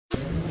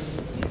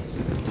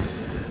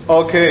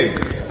Okay.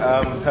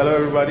 Hello,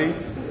 everybody.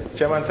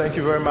 Chairman, thank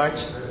you very much.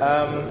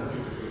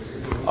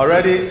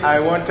 Already, I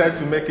wanted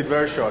to make it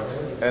very short,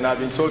 and I've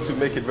been told to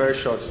make it very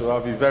short, so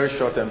I'll be very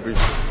short and brief.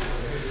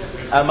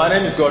 My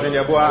name is Gordon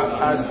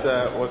Yabua, as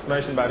was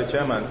mentioned by the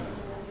chairman.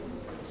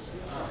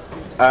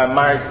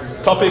 My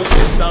topic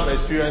is some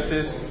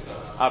experiences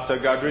after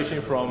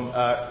graduation from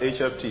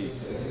HFT,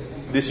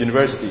 this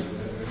university.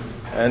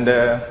 And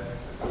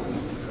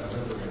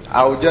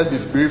I will just be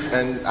brief,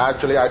 and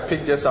actually I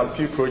picked just some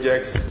few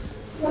projects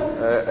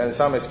and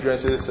some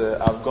experiences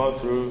I've gone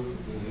through,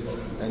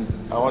 and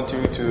I want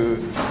you to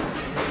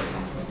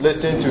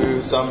listen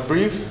to some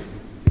brief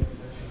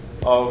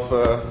of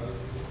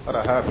what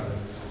I have.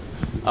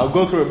 I'll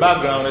go through a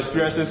background,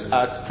 experiences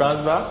at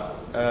Transvar,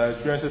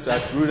 experiences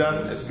at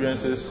Rudan,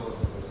 experiences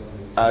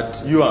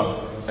at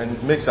UAM, and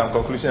make some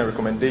conclusion and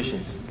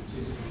recommendations.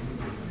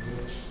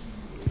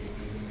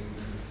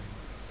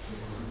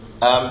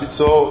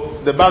 So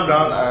the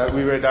background,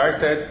 we were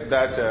directed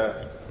that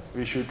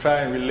we should try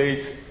and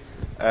relate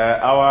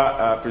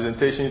our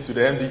presentations to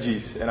the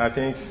MDGs, and I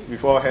think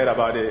we've all heard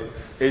about the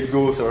 8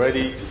 goals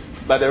already.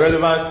 But the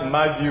relevance, in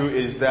my view,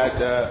 is that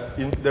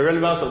the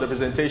relevance of the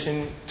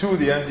presentation to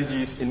the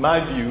MDGs, in my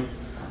view,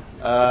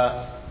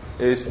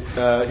 is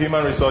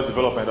human resource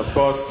development. Of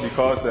course,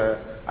 because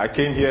I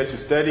came here to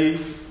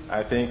study,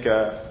 I think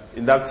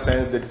in that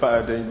sense the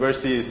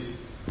university is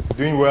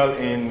doing well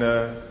in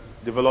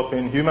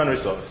developing human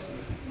resource,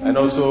 and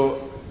also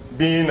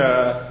being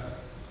a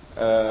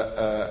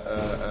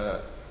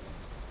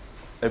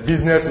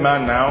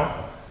businessman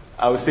now,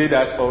 I would say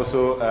that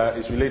also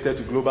is related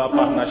to global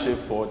partnership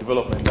for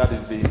development. That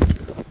is the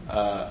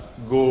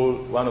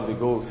goal, one of the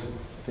goals.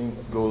 I think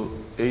goal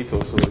 8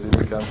 or so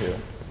didn't come here.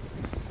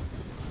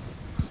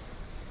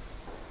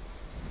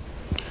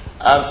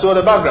 So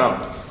the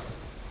background.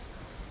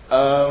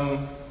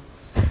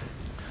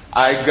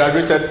 I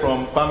graduated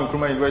from Kwame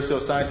Nkrumah University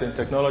of Science and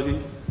Technology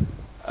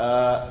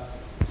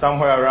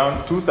somewhere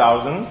around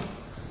 2000,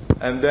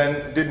 and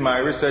then did my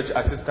research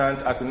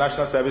assistant as a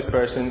national service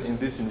person in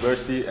this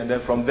university, and then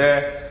from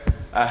there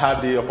I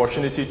had the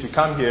opportunity to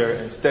come here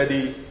and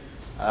study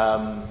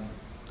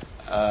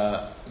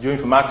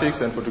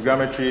geoinformatics and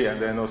photogrammetry,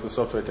 and then also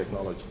software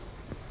technology.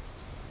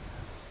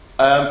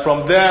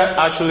 From there,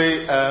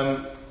 actually,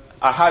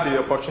 I had the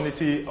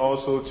opportunity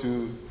also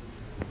to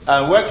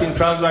work in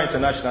Transvar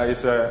International.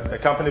 Is a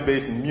company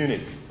based in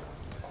Munich.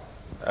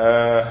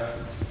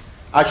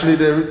 Actually,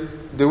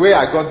 the way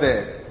I got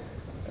there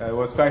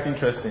was quite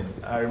interesting.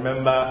 I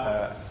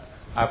remember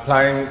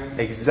applying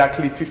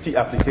exactly 50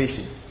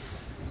 applications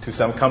to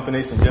some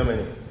companies in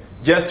Germany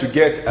just to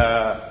get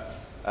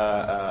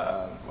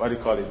what do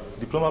you call it,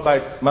 diploma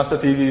by master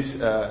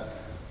thesis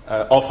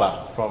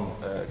offer from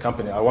a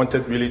company. I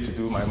wanted really to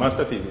do my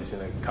master thesis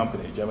in a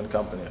company, a German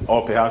company,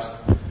 or perhaps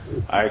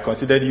I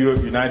considered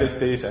United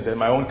States and then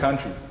my own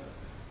country.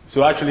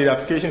 So actually the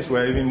applications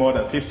were even more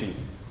than 50,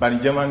 but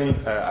in Germany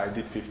I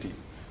did 50.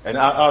 And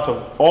out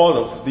of all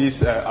of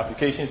these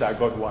applications, I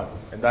got one,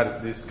 and that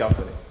is this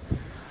company.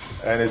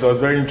 And it was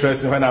very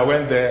interesting. When I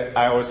went there,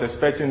 I was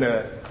expecting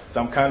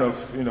some kind of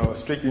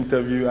strict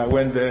interview. I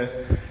went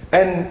there,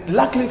 and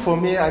luckily for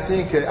me, I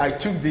think I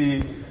took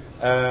the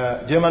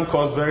German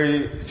course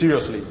very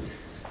seriously.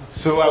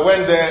 So I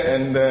went there,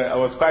 and I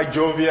was quite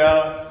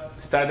jovial,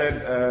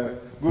 started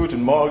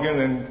Guten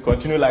Morgen, and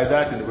continued like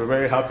that, and they were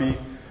very happy.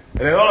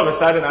 And then all of a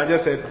sudden, I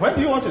just said, when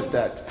do you want to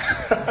start?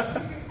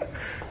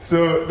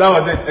 So that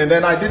was it. And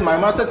then I did my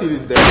master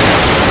thesis there.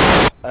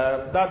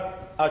 That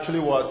actually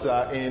was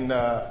in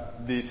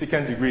the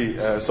second degree,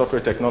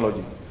 software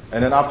technology.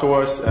 And then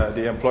afterwards,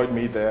 they employed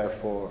me there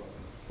for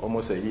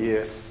almost a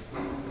year.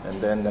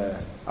 And then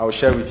I will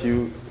share with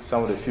you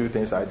some of the few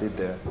things I did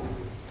there.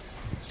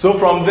 So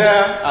from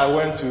there, I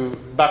went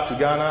back to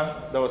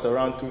Ghana. That was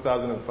around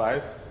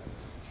 2005.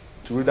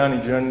 To Rudan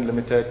Nigerian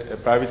Limited, a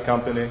private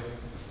company.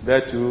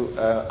 There too,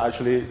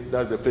 actually,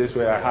 that's the place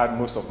where I had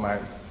most of my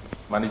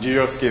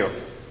managerial skills.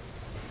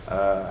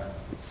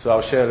 So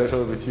I'll share a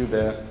little with you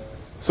there.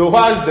 So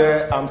whilst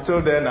there, I'm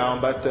still there now,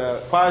 but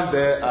whilst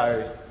there,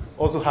 I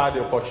also had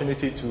the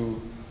opportunity to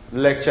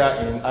lecture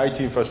in IT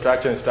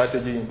infrastructure and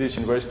strategy in this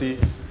university.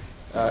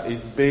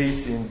 It's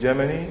based in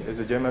Germany. It's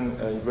a German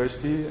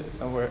university,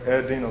 somewhere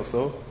Erding or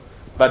so.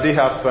 But they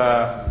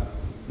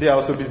are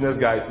also business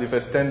guys. They've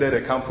extended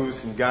a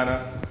campus in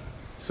Ghana.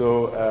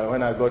 So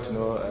when I got to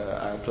know,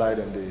 I applied,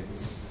 and they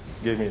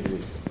gave me the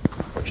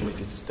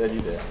opportunity to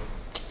study there,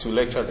 to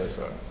lecture there,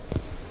 sorry.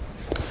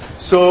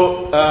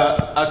 So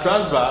at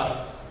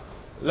Transvar,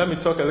 let me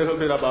talk a little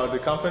bit about the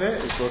company.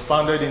 It was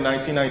founded in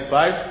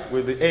 1995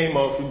 with the aim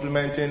of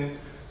implementing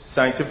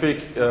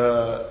scientific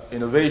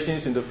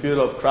innovations in the field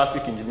of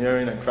traffic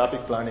engineering and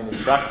traffic planning in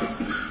practice.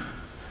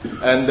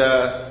 And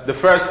the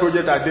first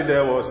project I did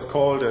there was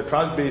called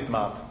Trans-Based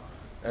Map.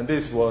 And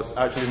this was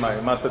actually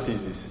my master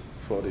thesis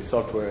for the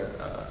software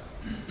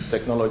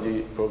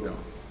technology program.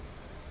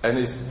 And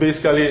it's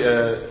basically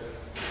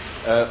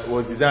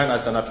was designed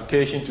as an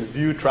application to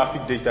view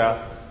traffic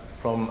data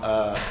from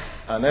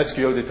an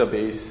SQL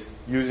database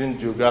using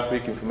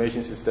Geographic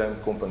Information System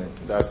component,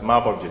 that's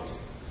map objects,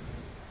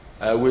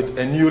 with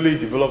a newly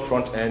developed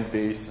front end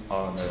based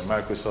on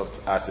Microsoft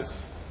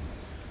Access.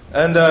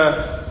 And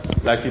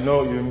like you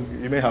know,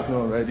 you may have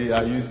known already,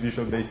 I use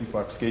Visual Basic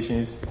for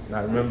applications. And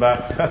I remember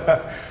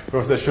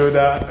Professor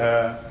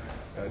Schroeder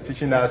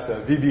teaching us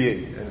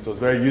VBA, and it was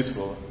very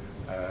useful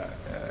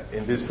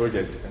in this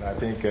project. And I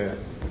think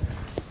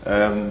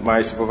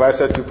my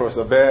supervisor too,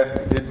 Professor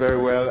Bear, did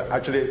very well.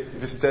 Actually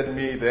visited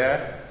me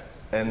there,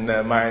 and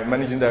my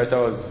managing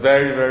director was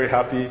very, very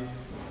happy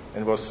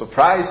and was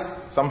surprised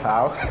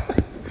somehow.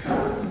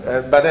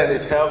 But then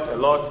it helped a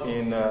lot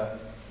in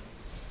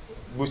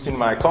boosting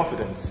my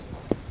confidence.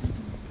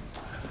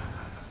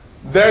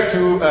 There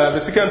too, the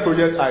second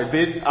project I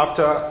did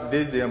after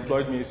this, they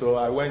employed me, so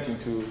I went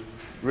into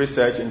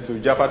research into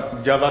Java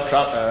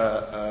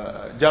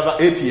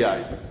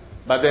API.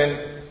 But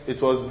then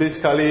it was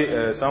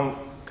basically some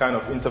kind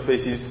of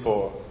interfaces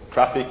for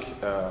traffic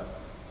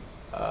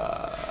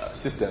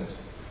systems.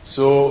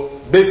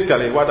 So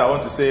basically what I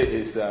want to say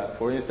is,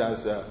 for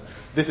instance,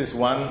 this is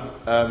one.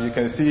 You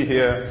can see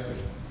here.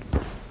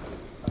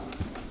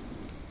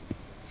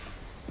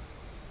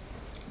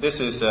 This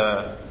is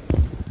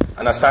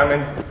an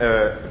assignment,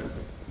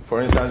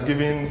 for instance,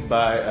 given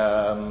by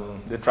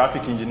the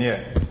traffic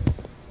engineer,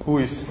 who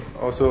is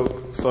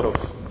also sort of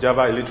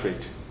Java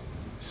illiterate.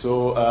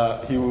 So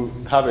he will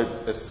have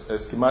a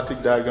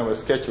schematic diagram, a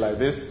sketch like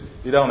this,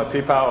 either on a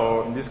paper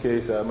or, in this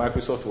case,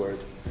 Microsoft Word.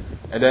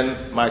 And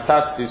then my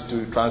task is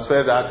to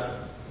transfer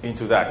that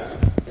into that.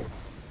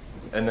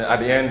 And at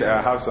the end,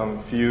 I have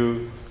some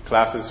few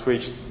classes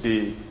which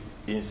they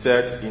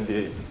insert in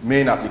the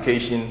main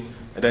application.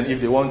 And then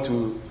if they want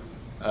to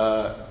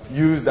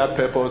use that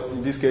purpose,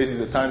 in this case,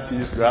 it's a time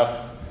series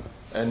graph,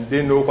 and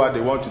they know what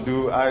they want to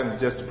do, I'm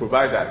just to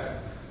provide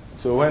that.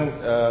 So when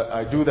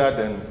I do that,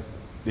 then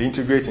they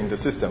integrate in the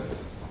system.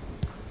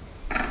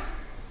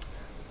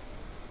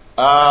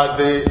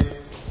 The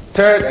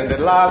third and the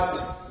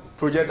last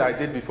project I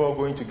did before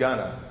going to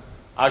Ghana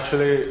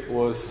actually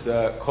was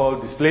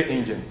called Display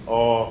Engine,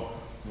 or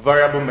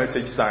Variable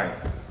Message Sign.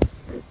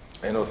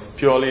 And it was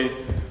purely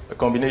a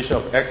combination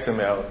of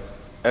XML,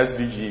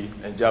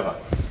 SVG, and Java.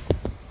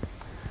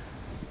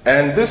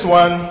 And this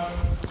one,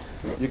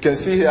 you can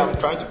see here, I'm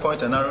trying to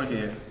point an arrow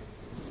here.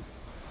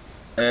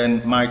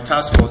 And my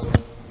task was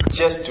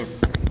just to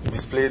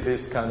display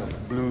this kind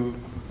of blue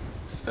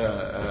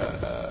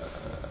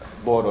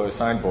board or a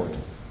signboard.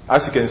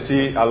 As you can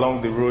see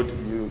along the road,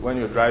 when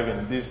you're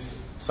driving, these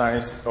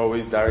signs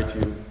always direct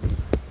you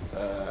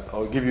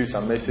or give you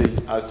some message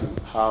as to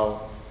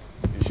how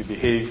you should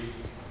behave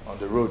on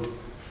the road.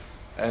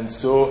 And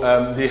so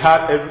they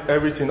had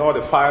everything, all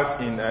the files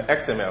in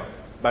XML.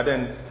 But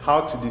then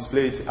how to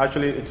display it,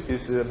 actually it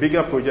is a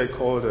bigger project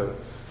called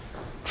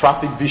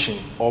Traffic Vision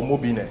or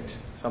MobiNet,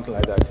 something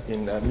like that,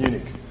 in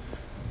Munich.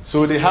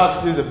 So they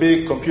have, this is a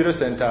big computer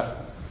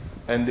center,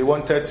 and they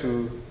wanted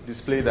to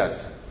display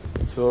that.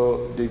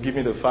 So they give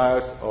me the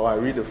files, or I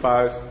read the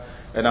files,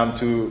 and I'm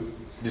to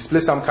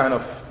display some kind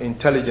of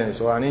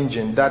intelligence or an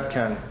engine that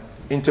can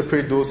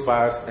interpret those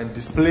files and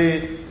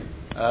display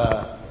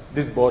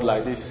this board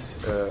like this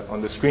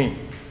on the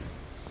screen.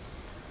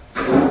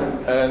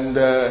 And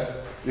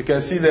you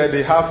can see that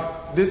they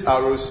have these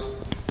arrows.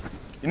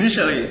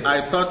 Initially,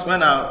 I thought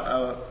when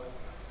I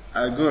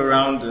go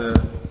around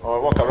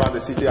or walk around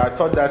the city, I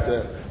thought that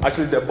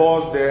actually the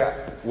balls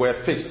there were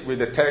fixed with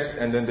the text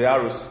and then the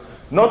arrows.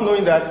 Not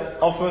knowing that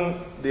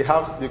often they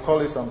call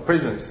it some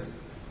prisms,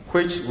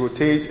 which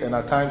rotates and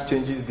at times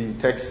changes the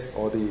text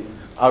or the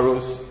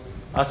arrows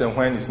as and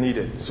when it's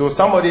needed. So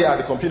somebody at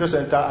the computer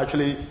center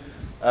actually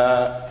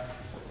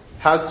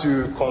has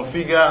to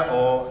configure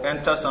or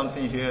enter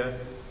something here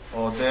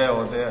or there,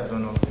 I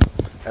don't know.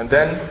 And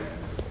then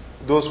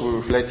those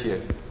will reflect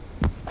here.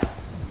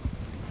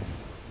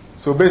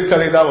 So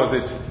basically that was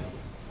it.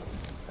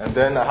 And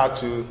then I had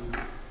to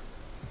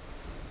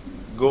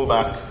go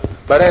back.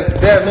 But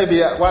then there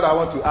maybe what I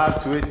want to add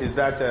to it is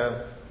that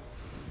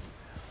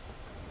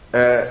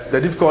the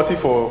difficulty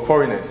for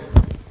foreigners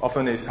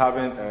often is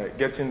having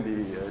getting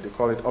the they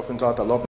call it open to allotment.